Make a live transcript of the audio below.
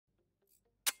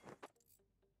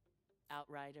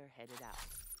Outrider headed out.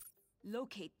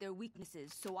 Locate their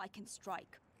weaknesses so I can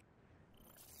strike.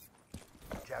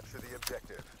 Capture the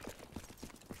objective.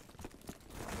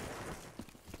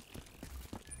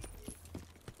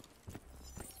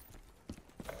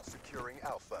 Securing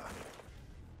Alpha.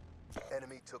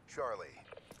 Enemy took Charlie.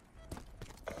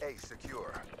 A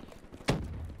secure.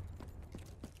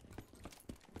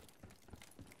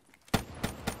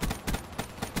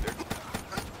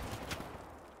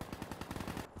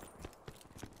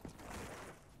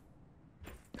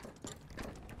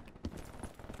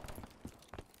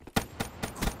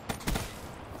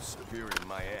 Superior in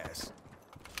my ass.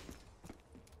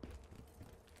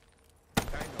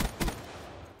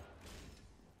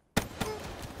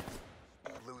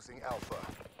 Losing Alpha.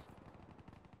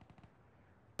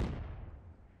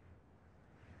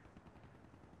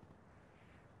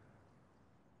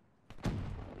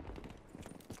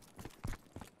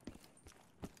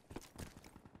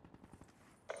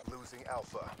 Losing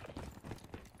Alpha.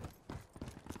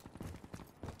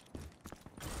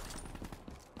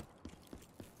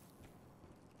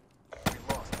 We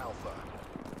lost Alpha.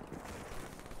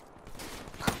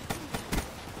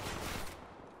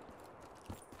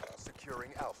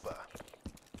 Securing Alpha.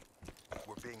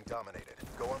 We're being dominated.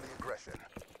 Go on the aggression.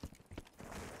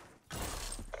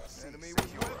 C Enemy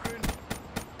secure. with weapon.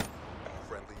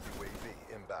 Friendly UAV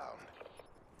inbound.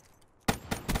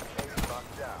 A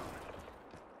locked down.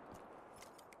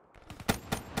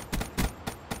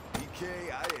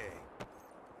 EKIA.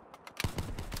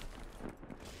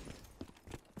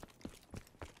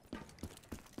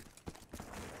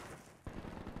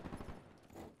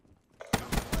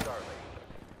 Charlie.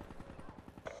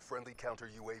 Friendly counter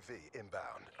UAV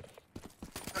inbound.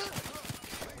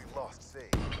 We lost C.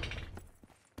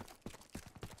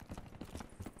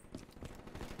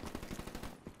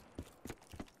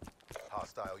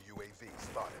 Hostile UAV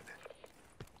spotted.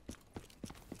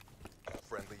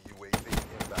 Friendly UAV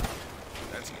inbound.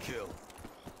 That's a kill.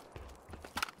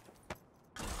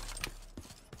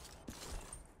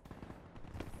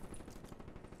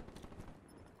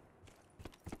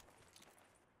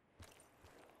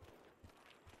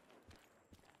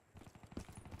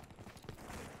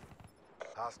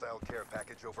 Hostile care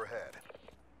package overhead.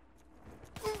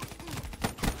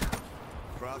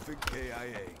 Profit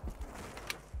KIA.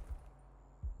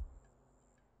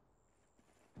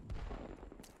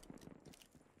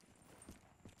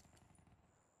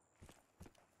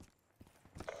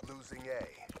 Losing A.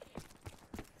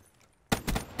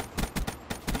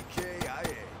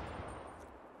 EKIA.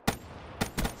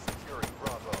 Securing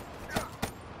Bravo.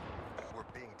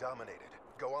 We're being dominated.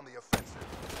 Go on the offensive.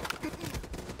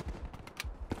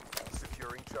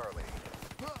 Securing Charlie.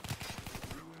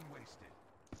 Ruin wasted.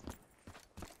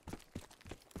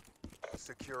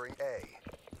 Securing A.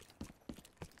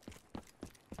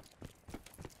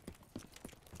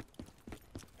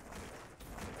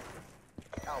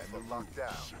 Alpha locked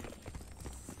down.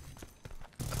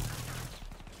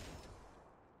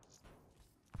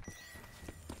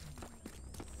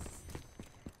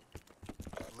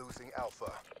 Losing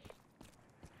Alpha.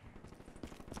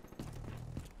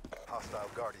 Hostile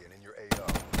Guardian in your AO.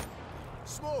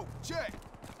 Smoke, check.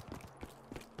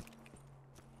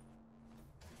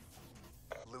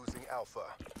 Losing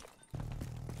Alpha.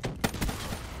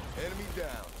 Enemy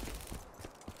down.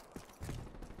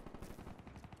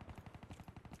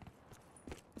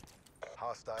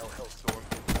 Hostile Hellstorm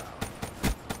inbound.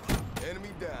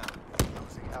 Enemy down.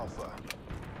 Losing Alpha.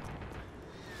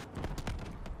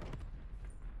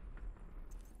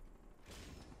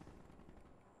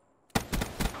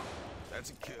 That's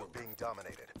a kill. We're being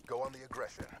dominated. Go on the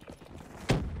aggression.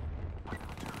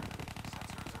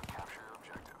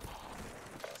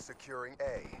 Securing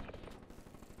A.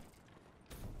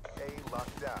 A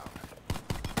locked down.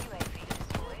 UAV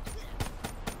deployed.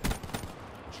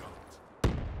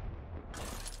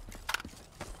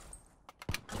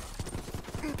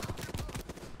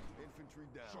 Infantry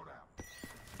down.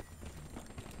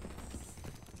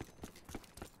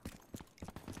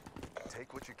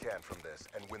 Take what you can from this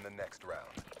and win the next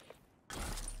round.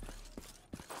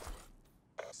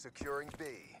 Securing B.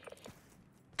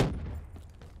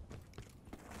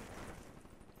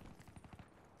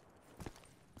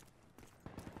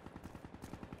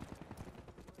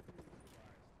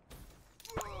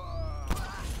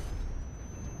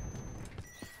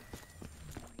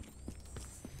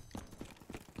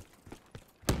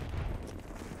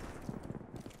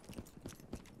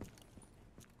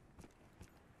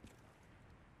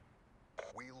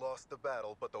 We lost the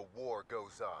battle, but the war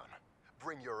goes on.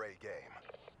 Bring your A game.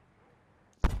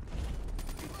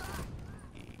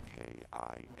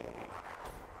 EKIA.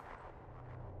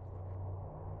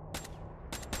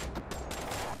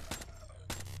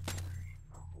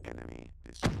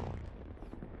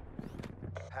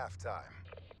 halftime.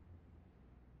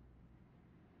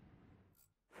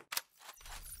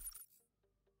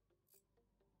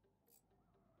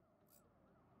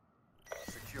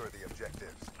 Secure the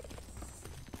objectives.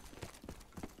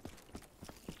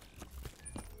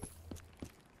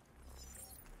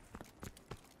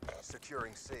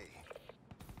 Securing C.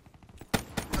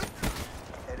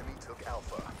 Enemy took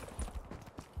Alpha.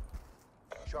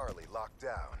 Charlie locked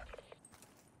down.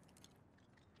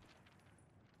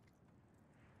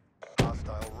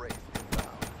 Hostile Wraith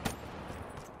inbound.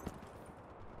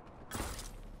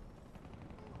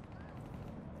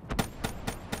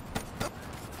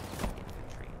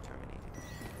 Infantry terminated.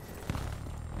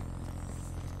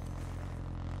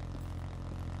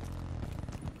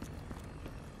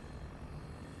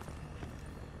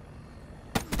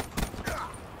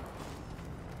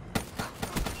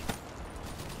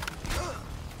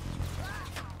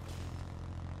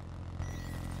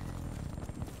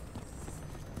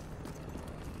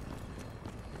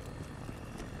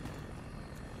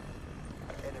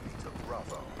 Enemy took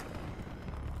Bravo.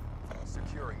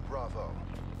 Securing Bravo.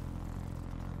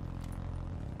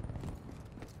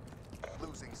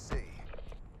 Losing C.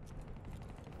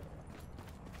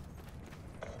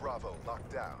 Bravo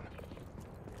locked down.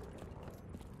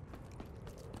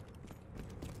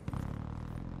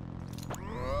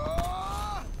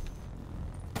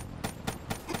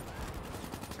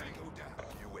 Tango down.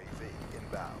 UAV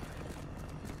inbound.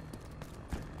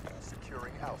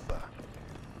 Securing Alpha.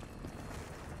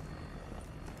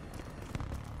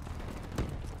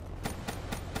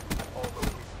 All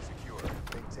locations secure.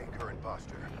 Maintain current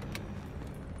posture.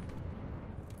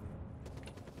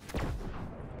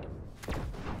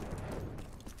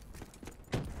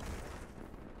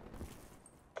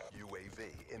 UAV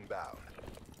inbound.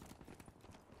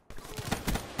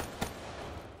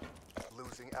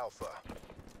 Losing Alpha.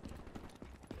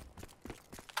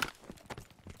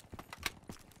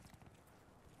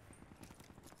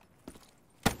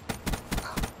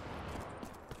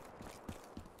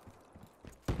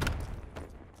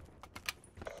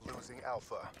 Losing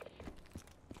Alpha.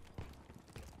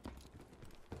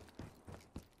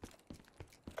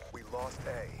 We lost A.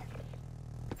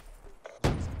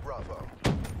 Losing Bravo.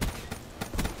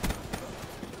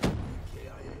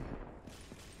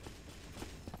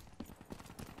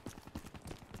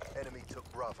 Enemy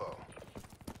took Bravo.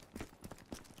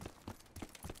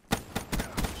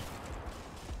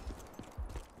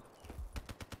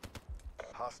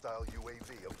 Hostile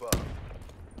UAV above.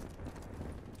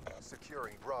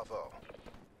 Securing Bravo.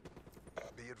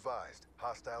 Be advised,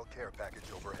 hostile care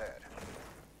package overhead.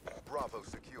 Bravo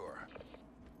secure.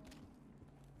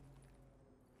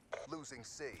 Losing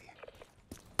C.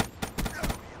 Be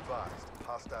advised,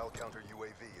 hostile counter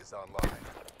UAV is online.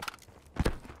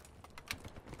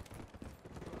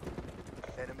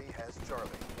 Enemy has Charlie.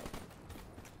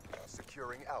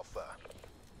 Securing Alpha.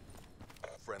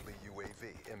 Friendly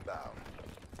UAV inbound.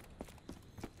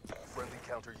 Friendly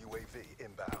counter UAV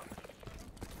inbound.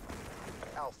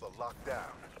 Alpha locked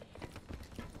down.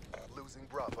 Losing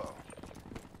Bravo.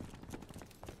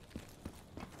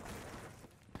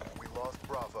 We lost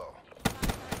Bravo.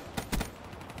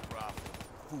 Bravo.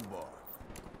 Fumar.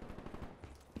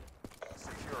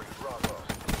 Securing Bravo.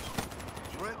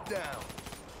 Brent down.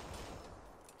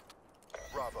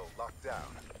 Bravo locked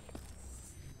down.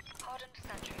 Hardened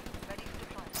sentry. Ready for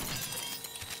deployment.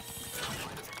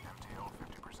 MTL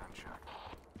 50% check.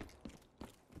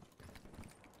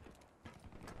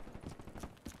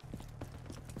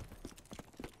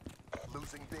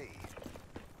 Losing B.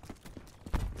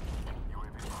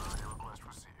 UAV priority request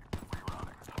received.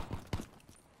 Rerouting.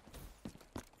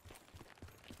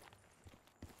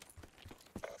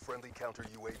 Friendly counter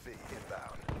UAV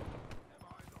inbound.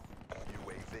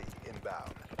 UAV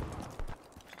inbound.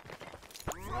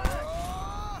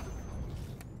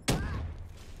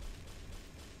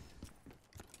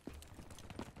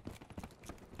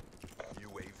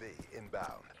 UAV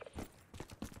inbound.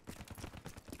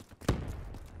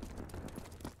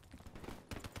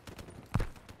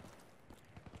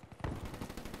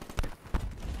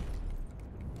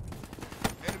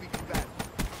 Enemy combatant.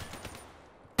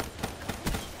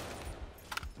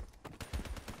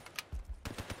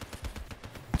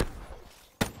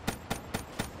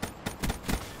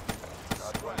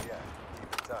 Not one yet.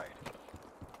 Keep it tight.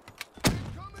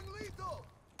 Coming lethal.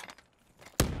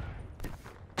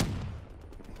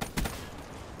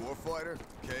 Warfighter,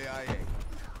 KIA.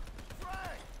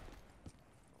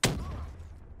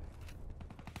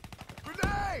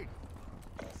 Grenade!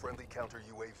 Friendly counter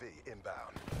UAV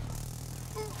inbound.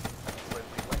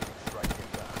 Friendly lightning strike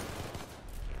inbound.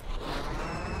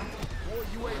 More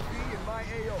UAV in my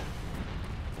AO.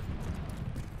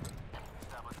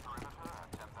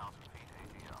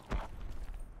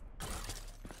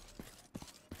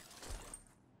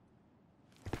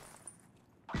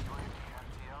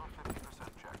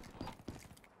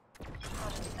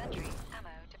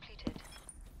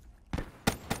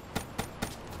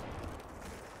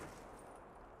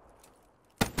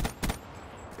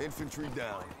 Infantry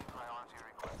down.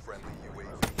 Friendly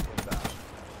UAV inbound.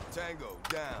 Tango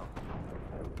down.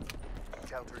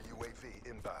 Counter UAV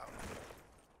inbound.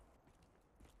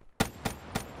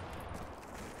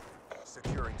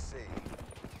 Securing C.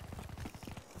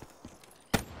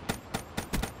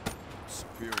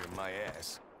 Superior my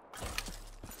ass.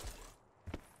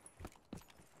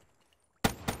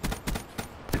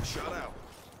 Shut out.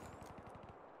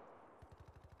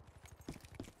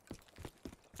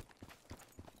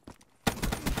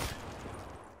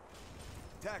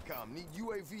 TACOM, need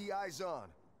UAV eyes on.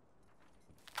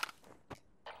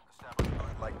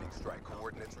 Lightning strike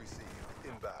coordinates received.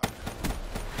 Inbound.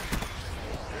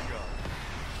 They're gone.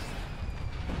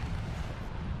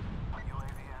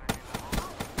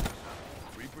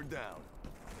 Reaper down.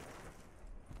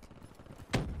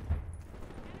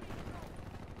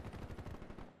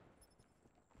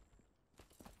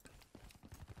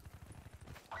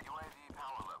 UAV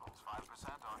power levels 5%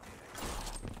 on D.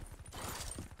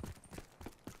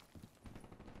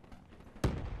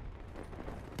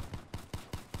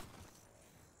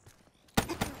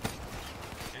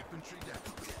 Infantry down.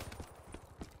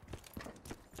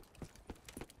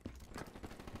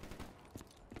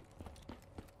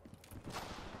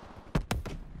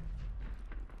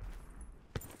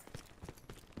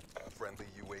 Friendly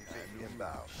UAV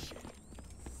inbound.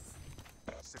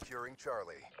 Securing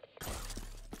Charlie.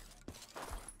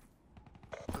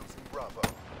 Losing Bravo.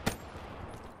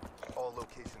 All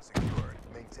locations secured.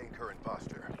 Maintain current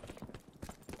posture.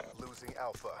 Losing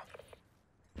Alpha.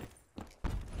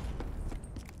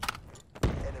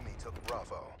 Enemy took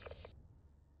Bravo.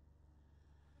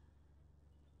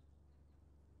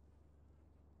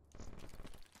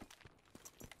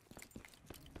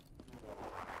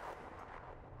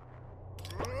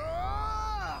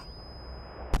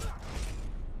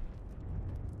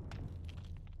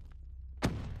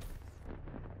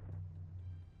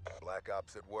 Black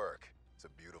Ops at work. It's a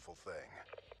beautiful thing.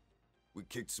 We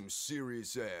kicked some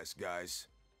serious ass, guys.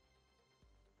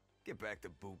 Get back to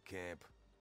boot camp.